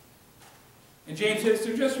 And James says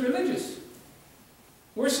they're just religious.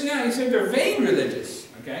 Worse than that, he said they're vain religious.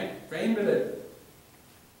 Okay? Vain religious.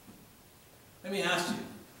 Let me ask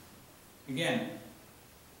you, again,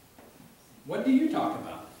 what do you talk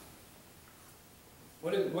about?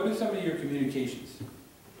 What are some of your communications?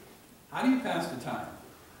 How do you pass the time?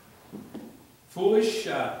 Foolish,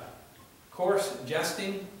 coarse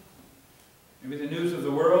jesting? Maybe the news of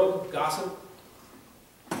the world, gossip?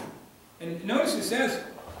 And notice it says,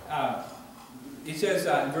 he says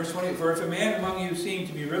in verse 20, "For if a man among you seem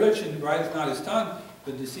to be rich and bridles not his tongue,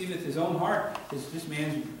 but deceiveth his own heart, this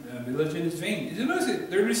man's religion is vain." You notice it?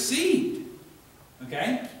 They're deceived.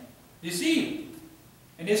 Okay? Deceived.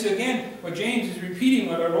 And this again, what James is repeating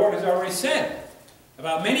what our Lord has already said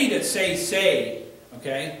about many that say,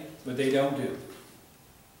 okay, but they don't do.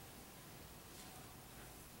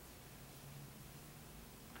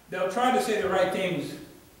 They'll try to say the right things,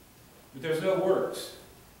 but there's no works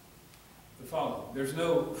to follow. There's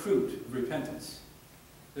no fruit of repentance.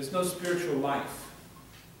 There's no spiritual life.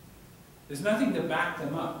 There's nothing to back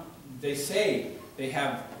them up. They say they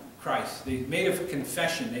have Christ. They made a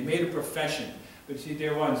confession. They made a profession. But see,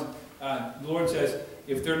 dear ones, the Lord says,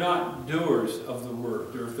 if they're not doers of the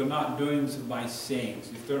word, or if they're not doing my sayings,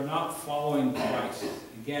 if they're not following Christ,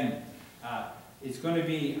 again, it's going to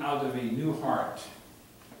be out of a new heart,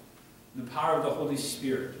 the power of the Holy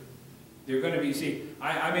Spirit. They're going to be, see,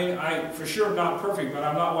 I for sure am not perfect, but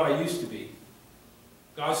I'm not what I used to be.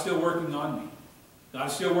 God's still working on me.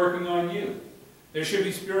 God's still working on you. There should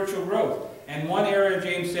be spiritual growth. And one area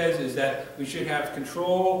James says is that we should have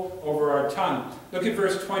control over our tongue. Look at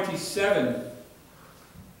verse 27.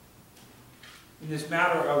 In this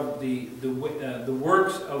matter of the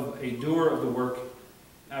works of a doer of the work,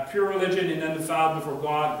 pure religion and undefiled before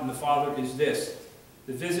God and the Father is this: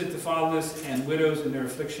 to visit the fatherless and widows in their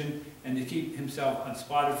affliction, and to keep himself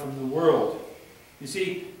unspotted from the world. You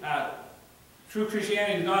see, true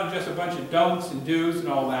Christianity is not just a bunch of don'ts and do's and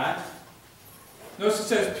all that. Notice it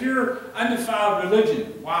says pure, undefiled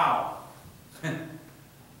religion. Wow.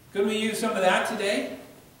 Couldn't we use some of that today?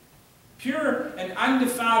 Pure and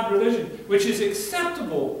undefiled religion, which is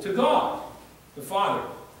acceptable to God, the Father.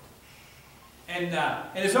 And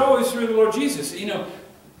it's always through the Lord Jesus. You know,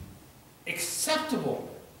 acceptable,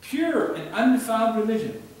 pure and undefiled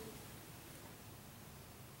religion.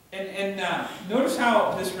 And notice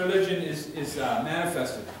how this religion is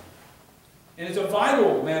manifested. And it's a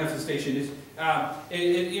vital manifestation.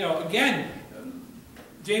 You know, again,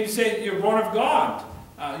 James said you're born of God.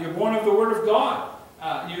 You're born of the Word of God.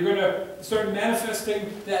 You're going to start manifesting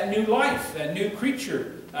that new life, that new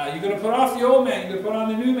creature. You're going to put off the old man. You're going to put on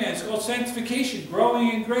the new man. It's called sanctification, growing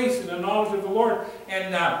in grace and the knowledge of the Lord.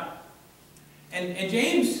 And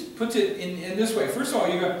James puts it in this way. First of all,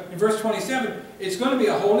 in verse 27, it's going to be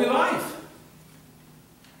a holy life.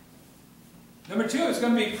 Number two, it's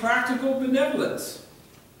going to be practical benevolence.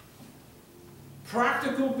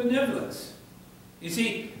 Practical benevolence. You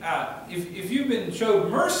see, if you've been showed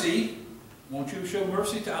mercy, won't you show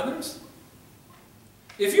mercy to others?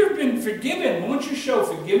 If you've been forgiven, won't you show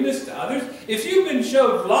forgiveness to others? If you've been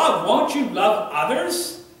showed love, won't you love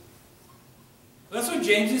others? That's what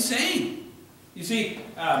James is saying. You see,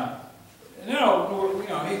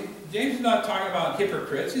 James is not talking about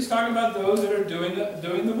hypocrites. He's talking about those that are doing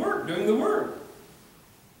the work, doing the word.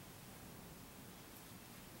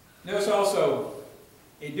 Notice also,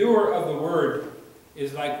 a doer of the word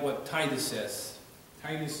is like what Titus says.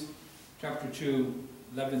 Titus chapter 2,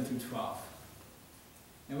 11 through 12.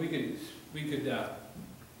 And we could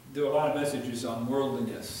do a lot of messages on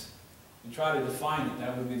worldliness and try to define it.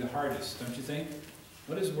 That would be the hardest, don't you think?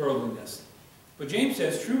 What is worldliness? But James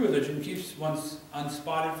says true religion keeps one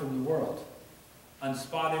unspotted from the world.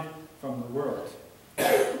 Unspotted from the world.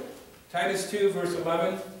 Titus 2, verse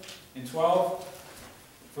 11 and 12.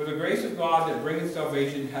 For the grace of God that bringeth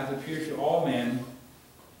salvation hath appeared to all men.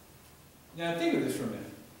 Now think of this for a minute.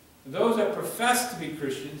 Those that profess to be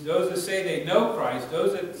Christians, those that say they know Christ,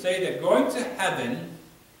 those that say they're going to heaven,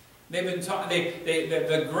 they've been taught,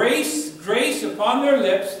 the grace upon their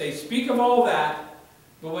lips, they speak of all that,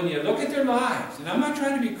 but when you look at their lives, and I'm not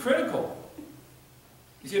trying to be critical,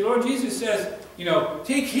 you see, Lord Jesus says,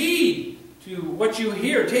 take heed to what you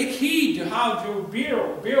hear, take heed to how to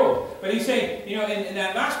build. But he's saying, in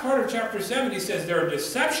that last part of chapter 7, he says there are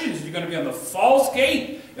deceptions. You're going to be on the false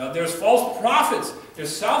gate. There's false prophets.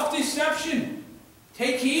 There's self-deception.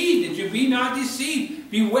 Take heed that you be not deceived.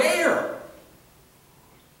 Beware.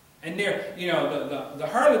 And there, the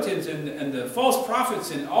harlotans and the false prophets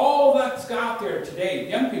and all that's out there today,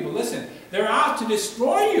 young people, listen, they're out to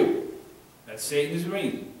destroy you. That's Satan's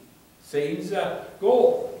ring. Satan's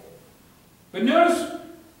goal. But notice,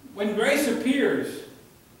 when grace appears,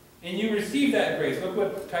 and you receive that grace, look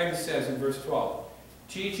what Titus says in verse 12.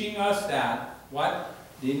 Teaching us that, what?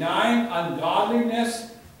 Denying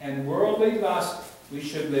ungodliness and worldly lust, we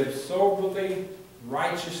should live soberly,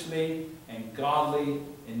 righteously, and godly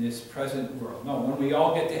in this present world. No, when we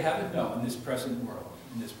all get to heaven? No, in this present world.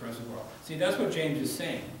 In this present world. See, that's what James is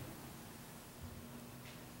saying.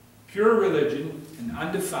 Pure religion and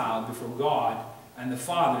undefiled before God and the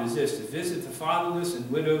Father is this, to visit the fatherless and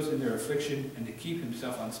widows in their affliction, and to keep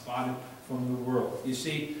himself unspotted from the world. You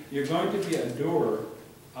see, you're going to be a doer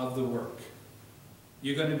of the work.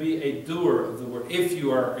 You're going to be a doer of the work if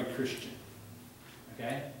you are a Christian.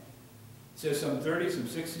 Okay? It says some 30, some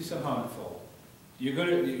 60, some 100-fold. Your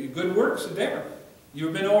good works are there.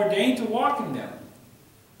 You've been ordained to walk in them.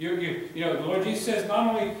 You know, the Lord Jesus says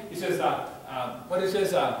not only, he says,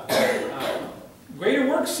 greater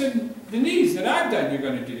works than these that I've done you're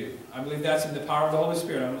going to do. I believe that's in the power of the Holy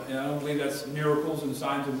Spirit. I don't believe that's miracles and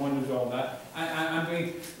signs and wonders and all that. I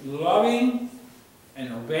believe loving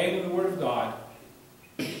and obeying the Word of God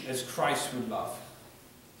as Christ would love.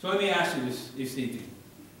 So let me ask you this evening.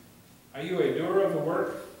 Are you a doer of the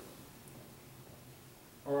work?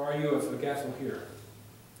 Or are you a forgetful hearer?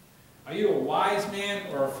 Are you a wise man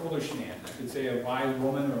or a foolish man? I could say a wise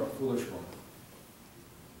woman or a foolish woman.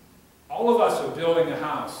 All of us are building a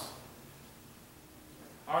house.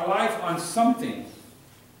 Our life on something.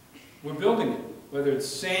 We're building it. Whether it's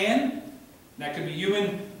sand, that could be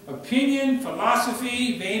human opinion,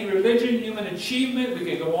 philosophy, vain religion, human achievement. We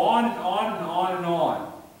could go on and on and on and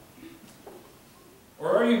on.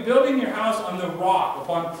 Or are you building your house on the rock,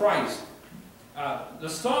 upon Christ? The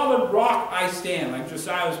solid rock I stand, like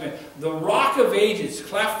Josiah was saying. The rock of ages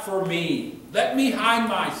cleft for me. Let me hide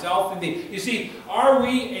myself in thee. You see, are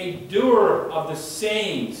we a doer of the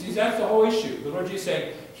sayings? See, that's the whole issue. The Lord Jesus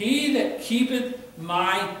said, he that keepeth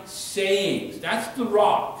my sayings. That's the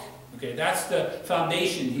rock. Okay, that's the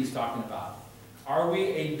foundation he's talking about. Are we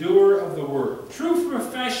a doer of the word? True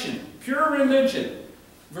profession, pure religion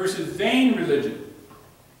versus vain religion.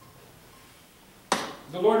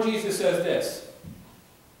 The Lord Jesus says this,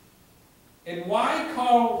 and why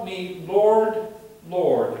call me Lord,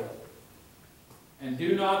 Lord, and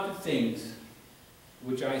do not the things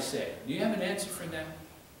which I say? Do you have an answer for that?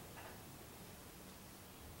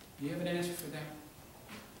 Do you have an answer for that?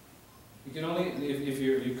 You can only, if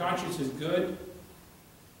your conscience is good,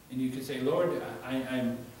 and you can say, Lord,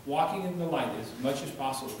 I'm walking in the light as much as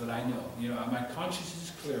possible that I know. You know, my conscience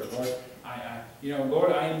is clear, Lord.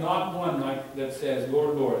 Lord, I am not one that says,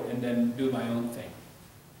 Lord, Lord, and then do my own thing.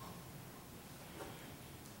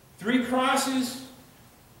 3 crosses.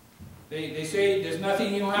 They say there's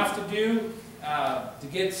nothing you have to do to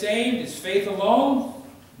get saved. It's faith alone.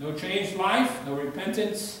 No changed life. No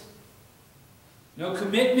repentance. No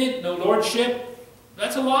commitment. No lordship.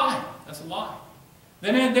 That's a lie. That's a lie.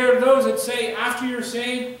 Then there are those that say after you're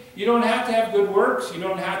saved, you don't have to have good works. You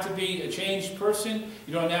don't have to be a changed person.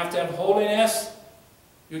 You don't have to have holiness.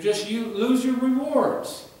 You lose your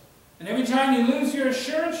rewards. And every time you lose your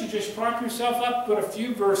assurance, you just prop yourself up, put a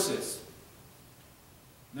few verses.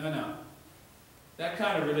 No. That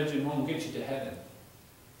kind of religion won't get you to heaven.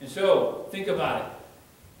 And so, think about it.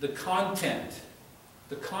 The content,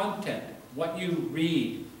 what you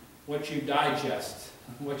read, what you digest,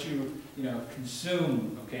 what you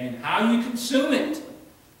consume, okay, and how you consume it.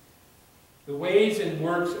 The ways and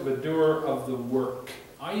works of a doer of the work.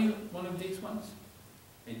 Are you one of these ones?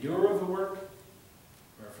 A doer of the work?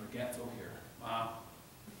 Or a forgetful hearer? Wow.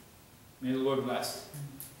 May the Lord bless.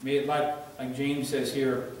 May it, like James says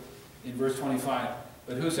here in verse 25,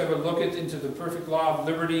 but whosoever looketh into the perfect law of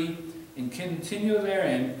liberty and continue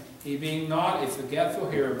therein, he being not a forgetful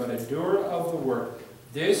hearer, but a doer of the work,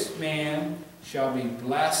 this man shall be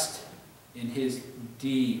blessed in his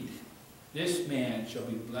deed. This man shall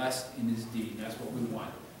be blessed in his deed. And that's what we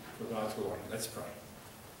want for God's glory. Let's pray.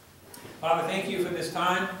 Father, thank you for this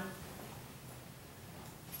time.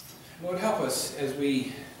 Lord, help us as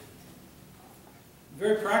we,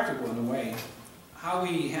 very practical in a way, how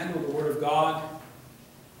we handle the Word of God,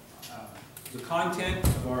 the content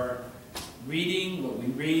of our reading, what we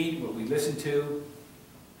read, what we listen to.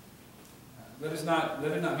 Let it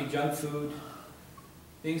not be junk food,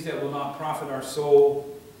 things that will not profit our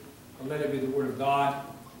soul, but let it be the Word of God.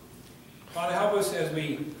 Father, help us as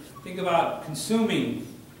we think about consuming.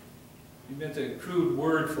 That's a crude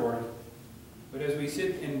word for it. But as we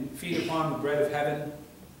sit and feed upon the bread of heaven,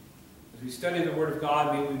 as we study the Word of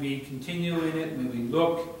God, may we be continual in it, may we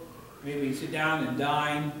look, may we sit down and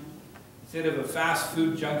dine, instead of a fast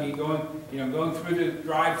food junkie going through the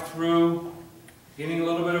drive-through, getting a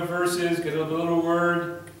little bit of verses, get a little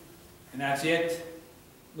word, and that's it.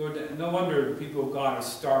 Lord, no wonder the people of God are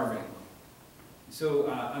starving, so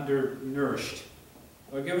undernourished.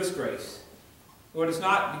 Lord, give us grace. Lord, it's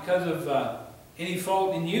not because of any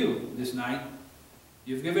fault in you this night.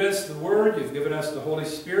 You've given us the Word. You've given us the Holy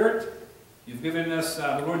Spirit. You've given us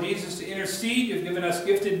the Lord Jesus to intercede. You've given us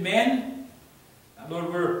gifted men.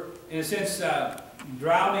 Lord, we're, in a sense,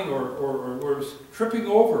 drowning or we're tripping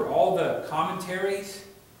over all the commentaries,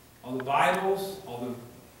 all the Bibles, all the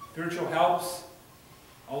spiritual helps,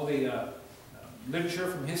 all the literature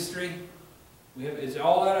from history. It's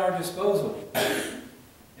all at our disposal.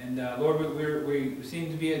 And Lord, we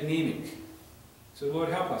seem to be anemic. So Lord,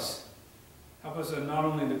 help us. Help us in not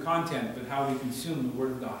only the content, but how we consume the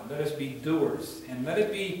Word of God. Let us be doers. And let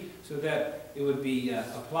it be so that it would be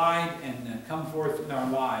applied and come forth in our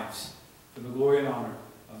lives for the glory and honor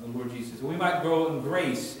of the Lord Jesus. And we might grow in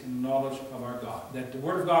grace and knowledge of our God. That the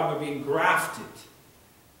Word of God would be engrafted.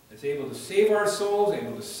 That's able to save our souls,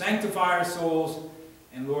 able to sanctify our souls.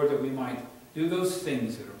 And Lord, that we might do those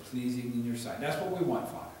things that are pleasing in your sight. That's what we want,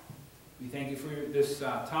 Father. We thank you for this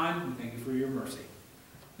time. We thank you for your mercy.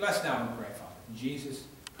 Bless now, we pray, Father. In Jesus'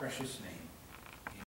 precious name.